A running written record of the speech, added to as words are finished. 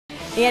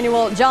The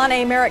annual John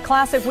A. Merritt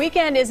Classic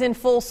weekend is in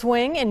full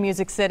swing in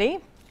Music City.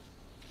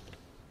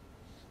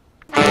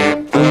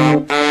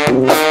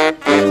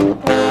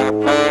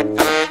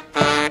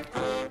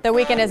 The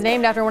weekend is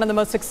named after one of the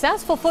most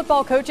successful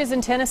football coaches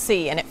in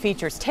Tennessee, and it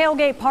features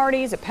tailgate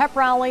parties, a pep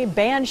rally,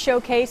 band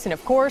showcase, and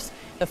of course,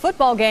 the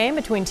football game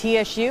between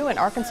TSU and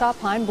Arkansas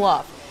Pine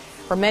Bluff.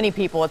 For many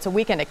people, it's a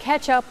weekend to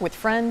catch up with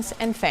friends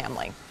and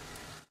family.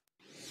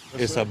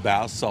 It's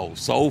about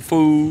soul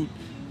food,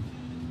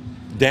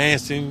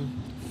 dancing,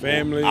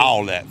 family,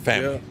 all that,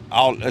 family.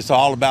 Yeah. It's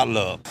all about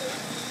love.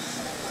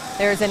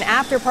 There's an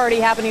after party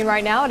happening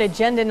right now at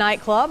Agenda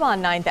Nightclub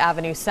on 9th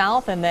Avenue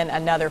South, and then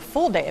another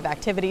full day of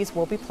activities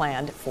will be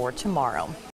planned for tomorrow.